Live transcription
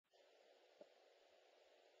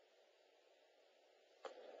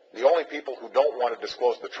The only people who don't want to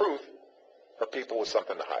disclose the truth are people with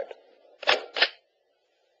something to hide.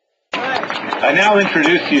 I now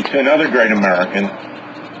introduce you to another great American,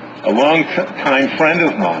 a long-time friend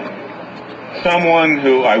of mine, someone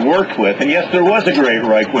who I worked with, and yes, there was a great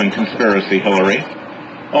right-wing conspiracy, Hillary,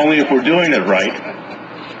 only if we're doing it right,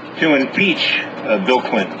 to impeach Bill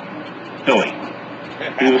Clinton, Billy.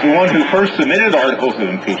 He was the one who first submitted articles of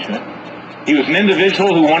impeachment. He was an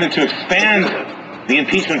individual who wanted to expand the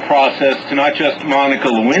impeachment process to not just Monica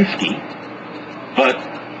Lewinsky, but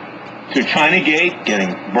to Chinagate,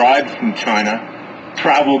 getting bribes from China,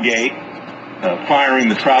 Travelgate, firing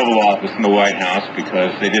the travel office in the White House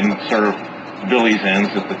because they didn't serve Billy's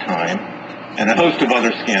ends at the time, and a host of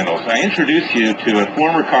other scandals. I introduce you to a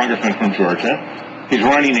former congressman from Georgia. He's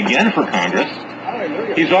running again for Congress.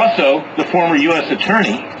 He's also the former U.S.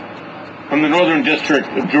 attorney from the Northern District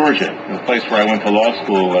of Georgia, the place where I went to law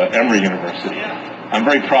school, Emory University. I'm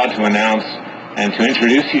very proud to announce and to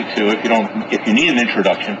introduce you to, if you need an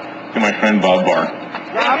introduction, to my friend Bob Barr.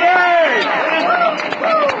 Robert!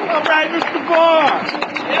 All right, Mr. Barr!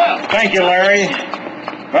 Thank you, Larry.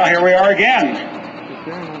 Well, here we are again.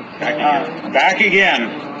 Back again.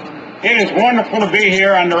 It is wonderful to be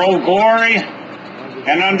here under Old Glory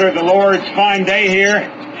and under the Lord's fine day here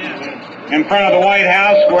in front of the White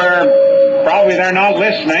House, where probably they're not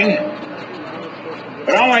listening.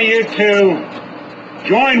 But I want you to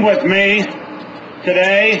join with me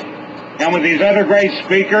today and with these other great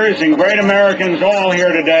speakers and great Americans all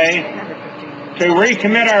here today to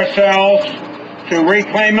recommit ourselves to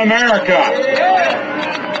reclaim America.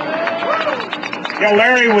 Yeah,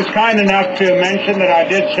 Larry was kind enough to mention that I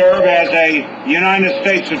did serve as a United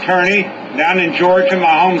States attorney down in Georgia,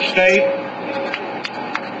 my home state.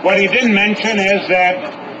 What he didn't mention is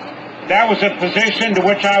that that was a position to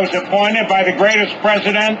which I was appointed by the greatest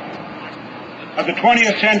president of the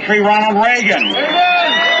 20th century, Ronald Reagan.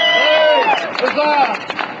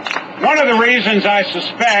 One of the reasons I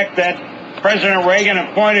suspect that President Reagan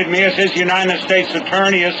appointed me as his United States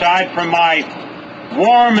attorney, aside from my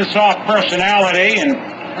warm and soft personality and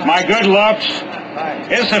my good looks,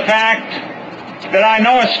 is the fact that I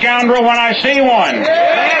know a scoundrel when I see one.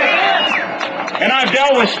 And I've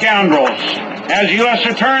dealt with scoundrels as U.S.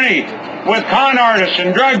 attorney, with con artists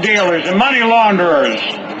and drug dealers and money launderers,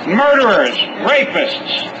 murderers,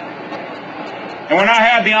 rapists. And when I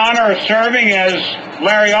had the honor of serving, as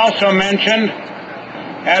Larry also mentioned,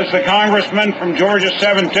 as the congressman from Georgia's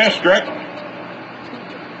 7th District,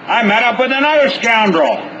 I met up with another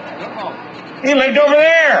scoundrel. He lived over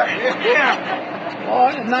there.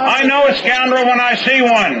 I know a scoundrel when I see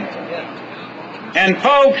one. And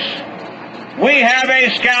folks, we have a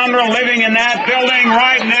scoundrel living in that building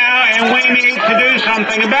right now, and we need to do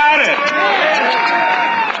something about it.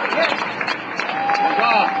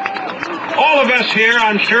 All of us here,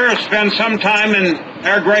 I'm sure, have spent some time in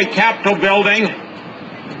our great Capitol building,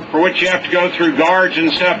 for which you have to go through guards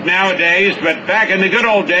and stuff nowadays, but back in the good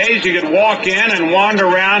old days, you could walk in and wander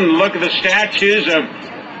around and look at the statues of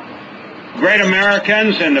great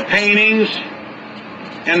Americans and the paintings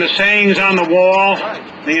and the sayings on the wall,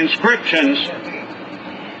 the inscriptions.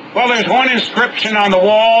 Well, there's one inscription on the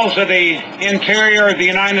walls of the interior of the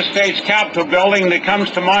United States Capitol building that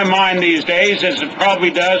comes to my mind these days, as it probably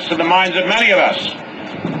does to the minds of many of us.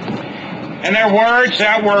 And they're words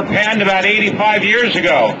that were penned about 85 years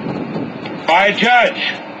ago by a judge,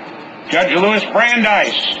 Judge Louis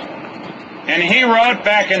Brandeis. And he wrote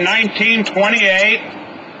back in 1928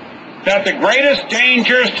 that the greatest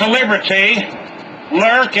dangers to liberty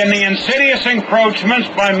lurk in the insidious encroachments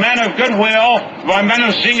by men of goodwill, by men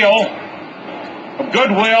of zeal, of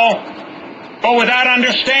goodwill, but without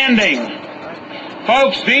understanding.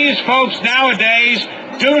 Folks, these folks nowadays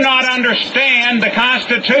do not understand the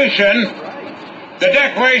Constitution, the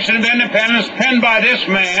Declaration of Independence penned by this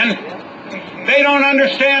man. They don't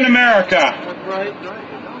understand America.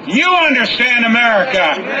 You understand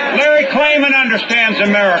America. Larry Klayman understands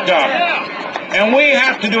America. And we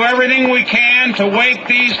have to do everything we can to wake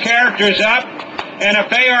these characters up. And if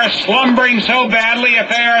they are slumbering so badly, if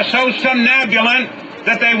they are so somnambulent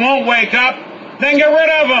that they won't wake up, then get rid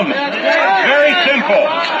of them. Very simple.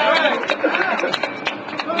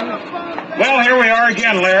 Well, here we are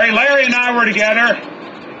again, Larry. Larry and I were together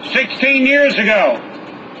 16 years ago.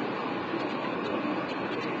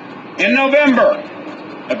 In November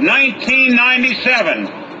of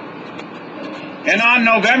 1997. And on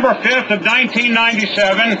November 5th of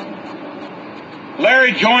 1997,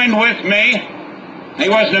 Larry joined with me. He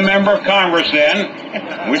wasn't a member of Congress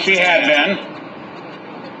then. Wish he had been.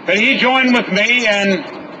 But he joined with me, and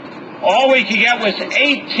all we could get was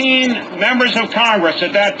 18 members of Congress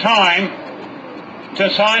at that time to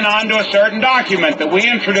sign on to a certain document that we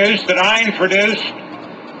introduced, that I introduced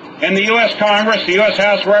in the U.S. Congress, the U.S.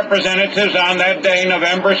 House of Representatives, on that day,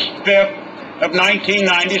 November 5th of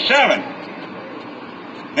 1997.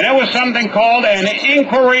 And it was something called an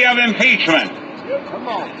inquiry of impeachment. Come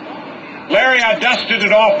on. Larry, I dusted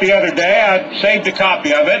it off the other day. I saved a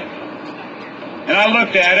copy of it. And I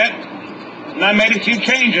looked at it, and I made a few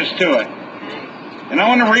changes to it. And I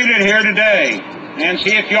want to read it here today and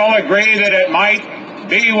see if you all agree that it might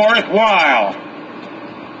be worthwhile.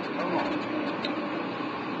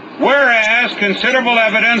 Whereas considerable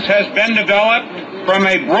evidence has been developed from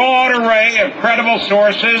a broad array of credible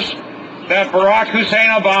sources that Barack Hussein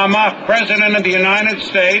Obama, President of the United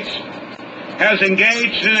States, has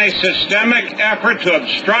engaged in a systemic effort to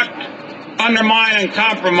obstruct, undermine, and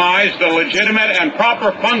compromise the legitimate and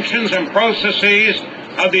proper functions and processes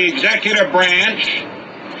of the executive branch,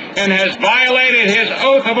 and has violated his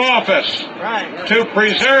oath of office to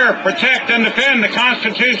preserve, protect, and defend the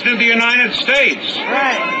Constitution of the United States,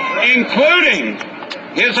 including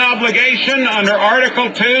his obligation under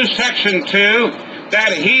Article 2, Section 2,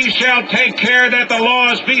 that he shall take care that the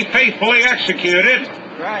laws be faithfully executed,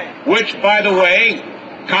 which, by the way,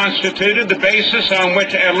 constituted the basis on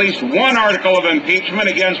which at least one article of impeachment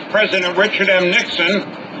against President Richard M. Nixon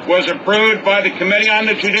was approved by the Committee on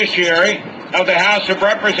the Judiciary of the House of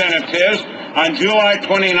Representatives on July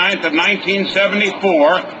 29th of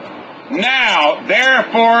 1974. Now,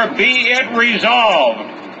 therefore, be it resolved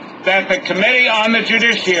that the Committee on the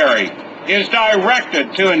Judiciary is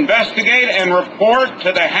directed to investigate and report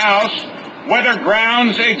to the House whether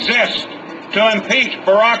grounds exist to impeach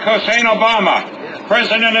Barack Hussein Obama,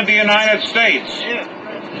 President of the United States.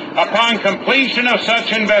 Upon completion of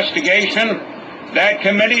such investigation, that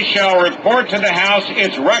committee shall report to the House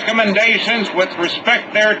its recommendations with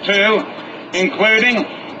respect thereto, including,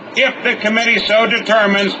 if the committee so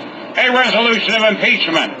determines, a resolution of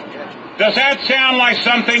impeachment. Does that sound like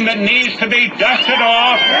something that needs to be dusted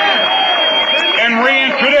off and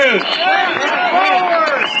reintroduced?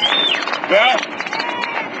 Well,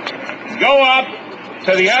 go up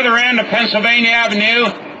to the other end of Pennsylvania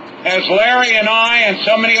Avenue, as Larry and I and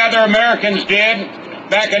so many other Americans did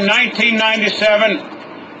back in 1997,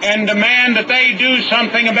 and demand that they do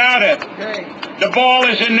something about it. The ball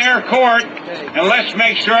is in their court, and let's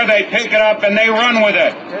make sure they pick it up and they run with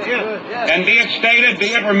it. And be it stated, be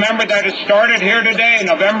it remembered that it started here today,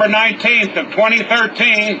 November 19th of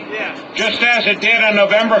 2013, just as it did on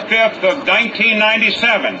November 5th of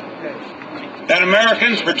 1997. That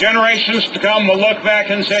Americans for generations to come will look back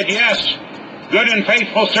and say, yes, good and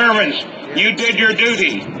faithful servants, you did your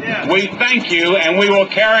duty. We thank you, and we will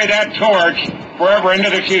carry that torch forever into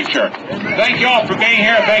the future. Thank you all for being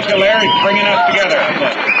here. Thank you, Larry, for bringing us together.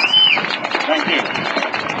 Thank you.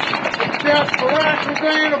 Except Barack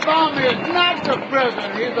Hussein Obama is not the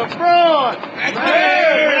president. He's a fraud.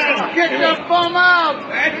 Get that bum out.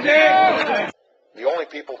 The only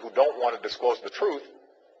people who don't want to disclose the truth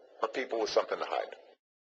are people with something to hide.